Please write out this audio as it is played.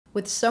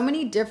With so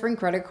many different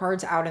credit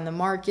cards out in the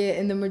market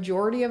and the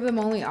majority of them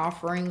only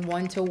offering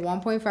 1 to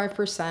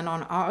 1.5%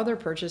 on all other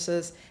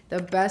purchases,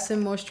 the best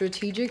and most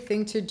strategic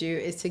thing to do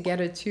is to get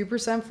a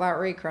 2% flat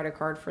rate credit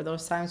card for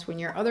those times when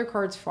your other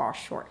cards fall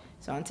short.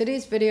 So in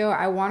today's video,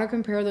 I want to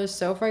compare the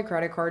SoFi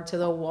credit card to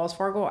the Wells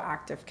Fargo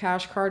Active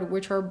Cash Card,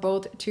 which are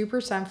both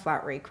 2%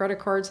 flat rate credit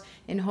cards,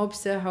 in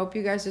hopes to help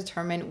you guys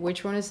determine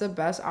which one is the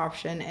best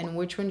option and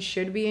which one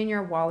should be in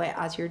your wallet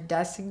as your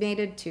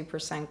designated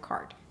 2%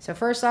 card. So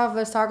first off,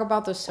 let's talk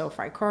about the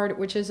SoFi card,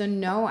 which is a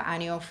no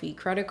annual fee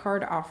credit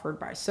card offered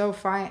by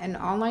SoFi, an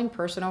online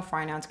personal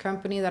finance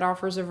company that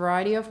offers a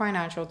variety of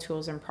financial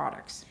tools and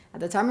products. At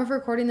the time of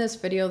recording this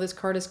video, this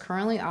card is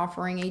currently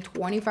offering a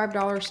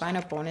 $25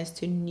 sign-up bonus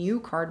to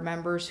new card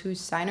members who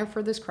sign up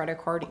for this credit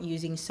card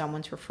using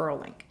someone's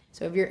referral link.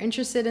 So if you're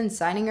interested in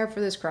signing up for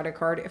this credit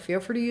card, feel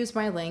free to use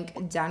my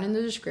link down in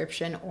the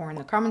description or in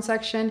the comment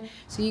section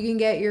so you can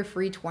get your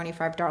free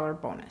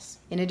 $25 bonus.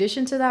 In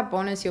addition to that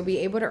bonus, you'll be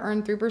able to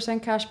earn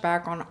 3% cash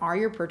back on all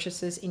your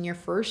purchases in your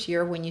first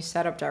year when you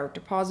set up direct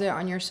deposit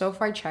on your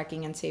SoFi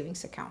checking and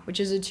savings account,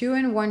 which is a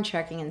 2-in-1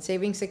 checking and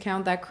savings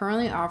account that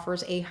currently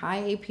offers a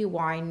high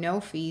APY,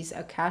 no fees,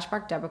 a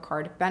cashback debit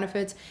card,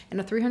 benefits, and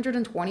a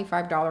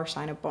 $325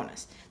 sign-up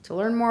bonus. To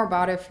learn more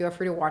about it, feel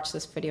free to watch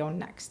this video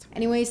next.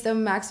 Anyways, the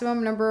maximum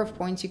number of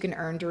points you can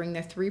earn during the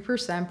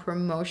 3%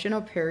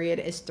 promotional period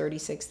is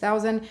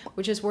 36,000,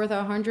 which is worth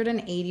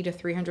 $180 to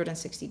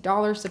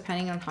 $360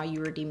 depending on how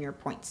you redeem your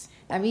points.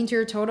 That means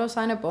your total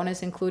sign-up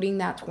bonus, including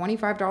that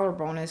 $25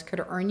 bonus,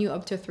 could earn you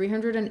up to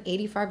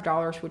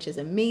 $385, which is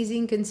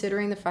amazing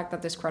considering the fact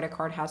that this credit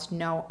card has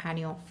no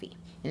annual fee.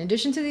 In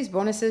addition to these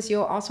bonuses,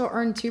 you'll also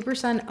earn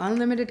 2%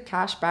 unlimited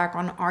cash back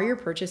on all your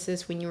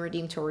purchases when you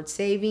redeem towards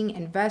saving,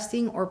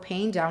 investing, or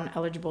paying down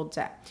eligible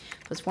debt,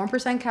 plus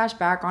 1% cash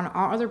back on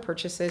all other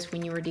purchases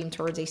when you redeem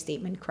towards a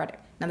statement credit.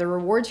 Now, the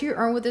rewards you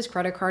earn with this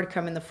credit card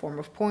come in the form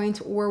of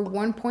points, where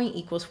 1 point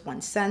equals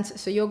 1 cent,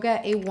 so you'll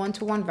get a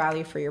 1-to-1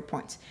 value for your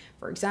points.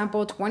 For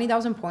example,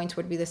 20,000 points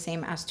would be the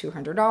same as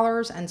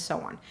 $200 and so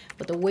on.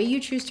 But the way you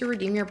choose to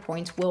redeem your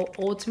points will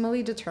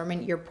ultimately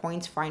determine your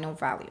points' final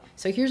value.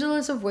 So here's a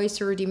list of ways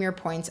to redeem your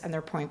points and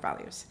their point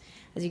values.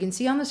 As you can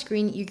see on the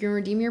screen, you can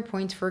redeem your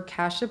points for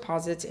cash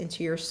deposits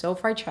into your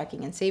SoFi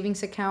checking and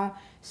savings account,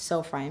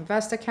 SoFi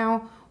Invest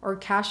account, or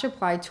cash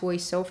applied to a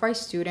SoFi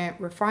student,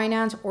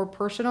 refinance, or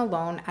personal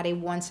loan at a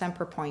 1 cent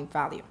per point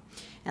value.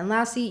 And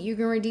lastly, you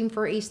can redeem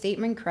for a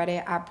statement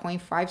credit at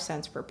 0.5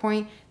 cents per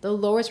point, the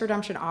lowest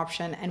redemption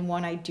option and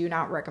one I do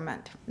not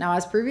recommend. Now,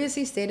 as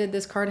previously stated,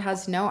 this card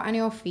has no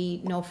annual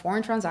fee, no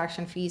foreign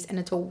transaction fees, and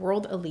it's a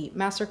World Elite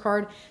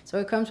Mastercard, so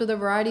it comes with a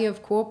variety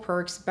of cool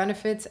perks,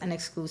 benefits, and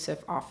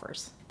exclusive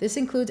offers. This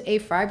includes a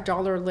 $5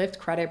 Lyft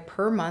credit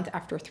per month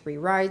after 3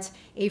 rides,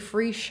 a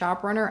free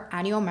ShopRunner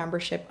annual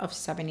membership of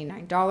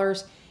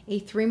 $79, a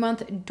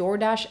 3-month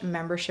DoorDash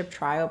membership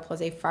trial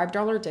plus a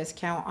 $5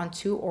 discount on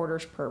 2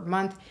 orders per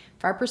month,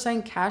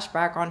 5% cash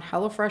back on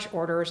HelloFresh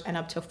orders, and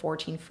up to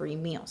 14 free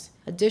meals.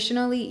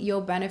 Additionally,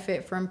 you'll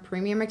benefit from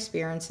premium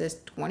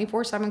experiences,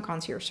 24/7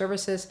 concierge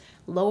services,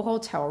 low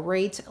hotel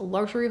rates,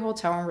 luxury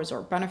hotel and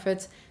resort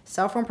benefits,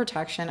 cell phone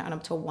protection and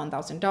up to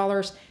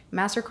 $1,000,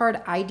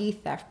 Mastercard ID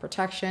theft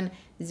protection,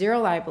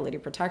 zero liability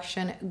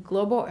protection,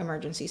 global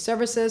emergency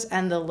services,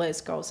 and the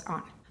list goes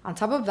on. On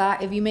top of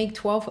that, if you make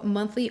 12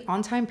 monthly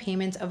on-time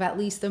payments of at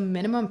least the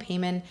minimum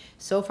payment,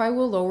 SoFi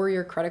will lower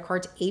your credit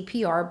card's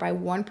APR by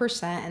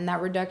 1%, and that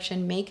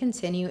reduction may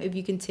continue if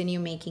you continue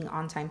making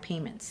on-time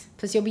payments.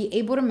 Plus, you'll be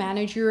able to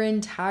manage your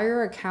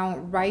entire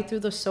account right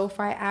through the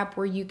SoFi app,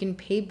 where you can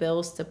pay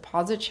bills,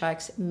 deposit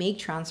checks, make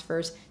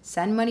transfers,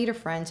 send money to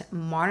friends,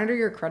 monitor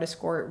your credit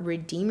score,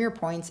 redeem your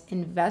points,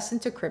 invest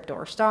into crypto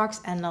or stocks,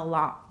 and a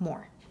lot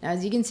more. Now,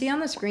 as you can see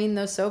on the screen,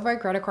 the SoFi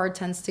credit card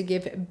tends to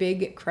give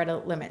big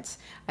credit limits.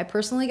 I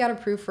personally got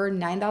approved for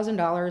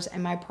 $9,000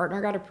 and my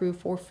partner got approved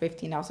for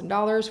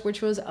 $15,000,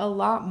 which was a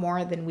lot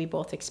more than we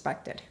both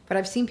expected. But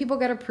I've seen people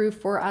get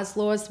approved for as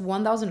low as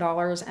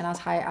 $1,000 and as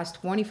high as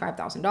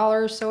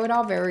 $25,000, so it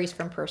all varies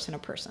from person to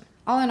person.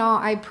 All in all,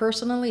 I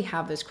personally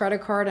have this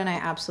credit card and I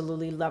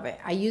absolutely love it.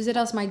 I use it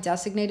as my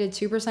designated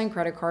 2%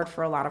 credit card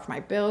for a lot of my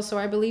bills, so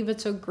I believe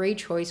it's a great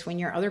choice when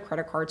your other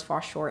credit cards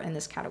fall short in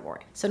this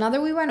category. So now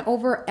that we went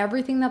over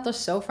everything that the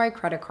SoFi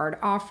credit card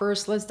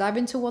offers, let's dive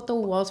into what the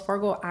Wells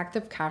Fargo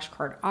Active Cash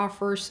Card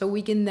offers so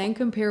we can then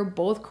compare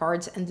both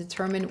cards and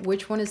determine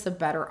which one is the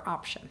better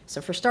option.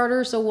 So for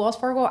starters, the Wells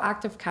Fargo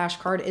Active Cash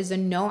Card is a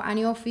no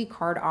annual fee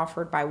card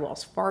offered by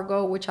Wells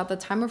Fargo, which at the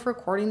time of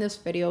recording this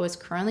video is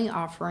currently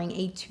offering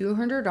a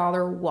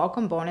 $200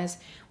 welcome bonus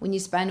when you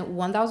spend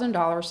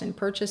 $1,000 in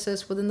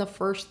purchases within the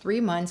first 3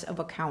 months of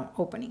account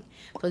opening,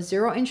 plus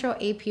 0 intro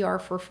APR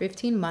for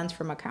 15 months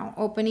from account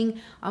opening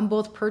on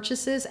both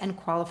purchases and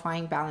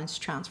qualifying balance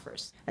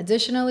transfers.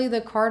 Additionally,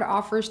 the card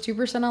offers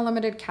 2%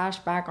 unlimited cash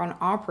back on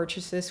all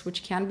purchases,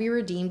 which can be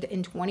redeemed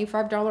in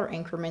 $25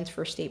 increments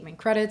for statement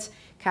credits,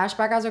 cash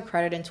back as a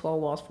credit into a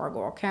Wells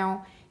Fargo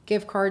account,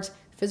 gift cards,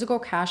 physical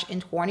cash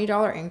in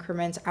 $20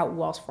 increments at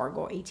Wells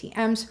Fargo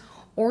ATMs,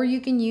 or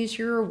you can use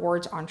your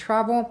rewards on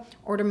travel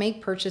or to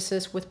make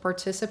purchases with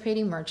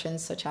participating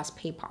merchants such as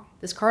PayPal.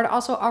 This card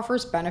also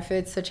offers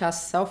benefits such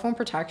as cell phone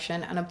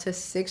protection and up to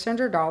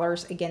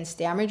 $600 against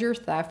damage or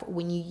theft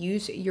when you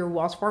use your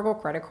Wells Fargo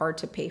credit card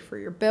to pay for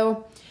your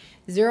bill.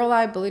 Zero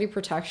liability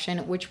protection,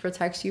 which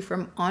protects you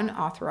from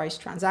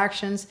unauthorized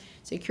transactions,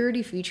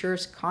 security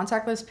features,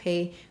 contactless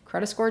pay,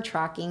 credit score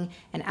tracking,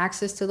 and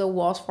access to the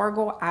Wells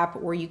Fargo app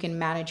where you can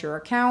manage your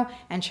account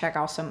and check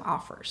out some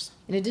offers.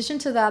 In addition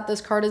to that,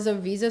 this card is a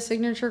Visa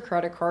signature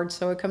credit card,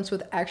 so it comes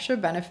with extra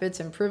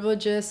benefits and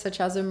privileges such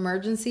as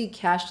emergency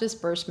cash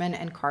disbursement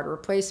and card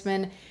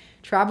replacement,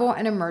 travel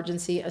and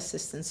emergency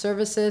assistance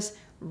services,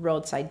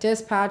 roadside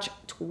dispatch,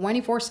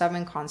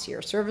 24/7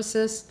 concierge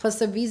services, plus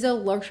the Visa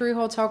Luxury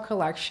Hotel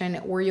Collection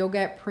where you'll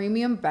get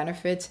premium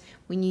benefits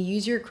when you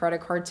use your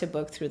credit card to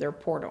book through their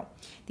portal.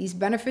 These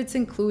benefits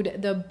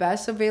include the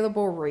best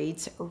available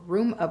rates,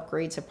 room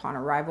upgrades upon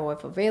arrival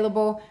if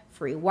available,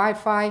 free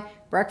Wi-Fi,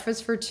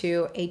 breakfast for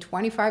two, a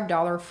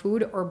 $25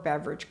 food or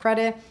beverage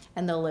credit,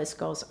 and the list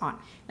goes on.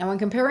 Now, when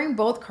comparing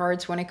both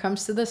cards, when it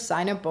comes to the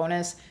sign-up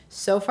bonus,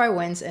 SoFi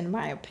wins in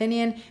my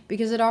opinion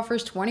because it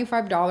offers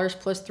 $25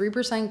 plus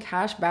 3%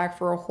 cash back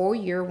for a whole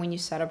year when you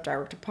set up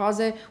direct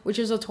deposit, which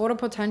is a total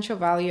potential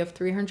value of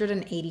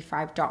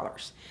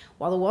 $385.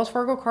 While the Wells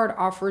Fargo card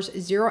offers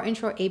zero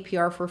intro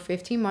APR for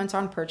 15 months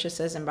on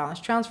purchases and balance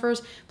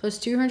transfers, plus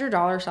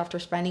 $200 after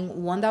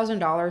spending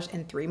 $1,000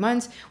 in 3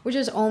 months, which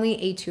is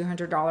only a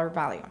 $200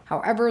 value.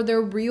 However, the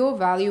real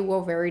value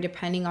will vary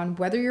depending on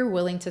whether you're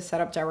willing to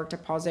set up direct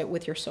deposit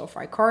with your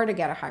SoFi card to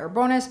get a higher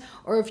bonus,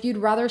 or if you'd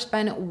rather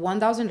spend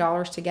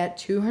 $1,000 to get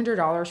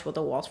 $200 with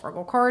a Wells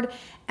Fargo card,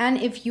 and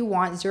if you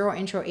want zero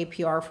intro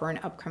APR for an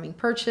upcoming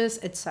purchase,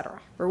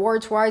 etc.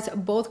 Rewards-wise,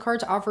 both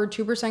cards offer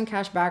 2%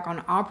 cash back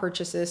on all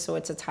purchases, so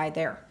it's a tie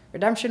there.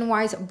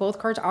 Redemption-wise, both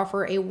cards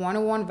offer a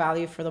 1-to-1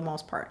 value for the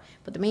most part,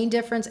 but the main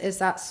difference is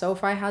that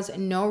SoFi has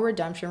no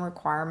redemption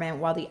requirement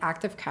while the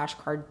Active Cash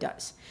card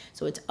does.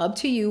 So it's up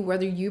to you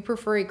whether you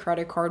prefer a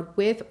credit card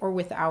with or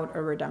without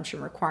a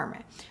redemption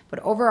requirement. But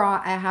overall,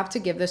 I have to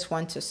give this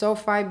one to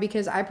SoFi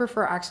because I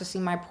prefer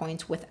accessing my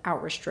points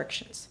without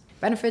restrictions.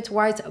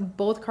 Benefits-wise,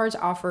 both cards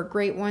offer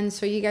great ones,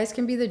 so you guys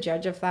can be the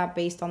judge of that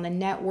based on the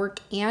network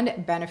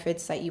and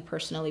benefits that you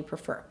personally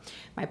prefer.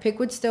 My pick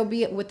would still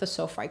be with the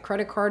SoFi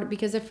credit card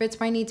because it fits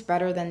my needs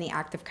better than the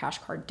Active Cash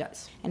card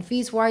does. And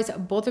fees-wise,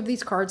 both of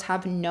these cards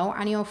have no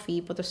annual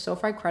fee, but the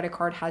SoFi credit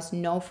card has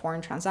no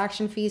foreign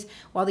transaction fees,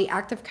 while the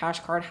Active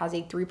Cash card has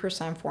a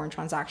 3% foreign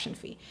transaction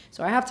fee.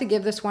 So I have to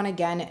give this one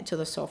again to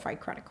the SoFi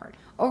credit card.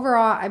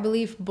 Overall, I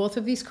believe both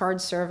of these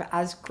cards serve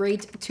as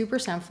great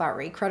 2% flat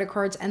rate credit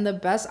cards, and the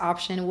best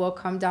option will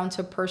come down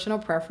to personal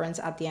preference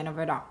at the end of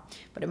it all.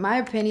 But in my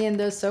opinion,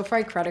 the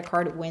SoFi credit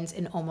card wins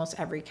in almost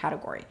every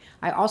category.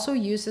 I also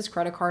use this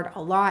credit card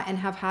a lot and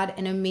have had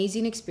an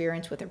amazing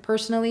experience with it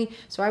personally,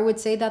 so I would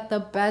say that the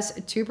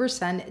best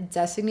 2%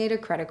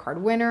 designated credit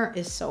card winner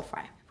is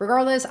SoFi.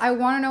 Regardless, I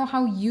want to know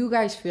how you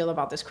guys feel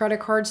about this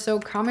credit card, so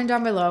comment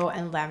down below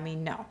and let me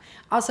know.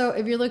 Also,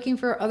 if you're looking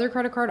for other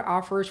credit card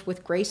offers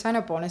with great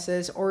sign-up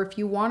bonuses, or if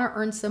you want to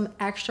earn some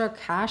extra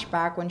cash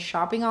back when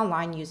shopping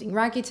online using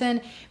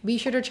Rakuten, be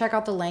sure to check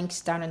out the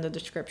links down in the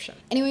description.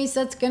 Anyways,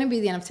 that's going to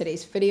be the end of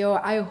today's video.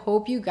 I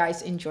hope you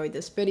guys enjoyed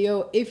this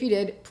video. If you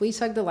did, please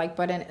hug the like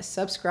button,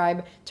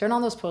 subscribe, turn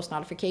on those post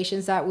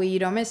notifications, that way you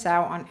don't miss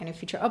out on any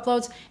future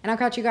uploads, and I'll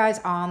catch you guys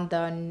on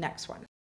the next one.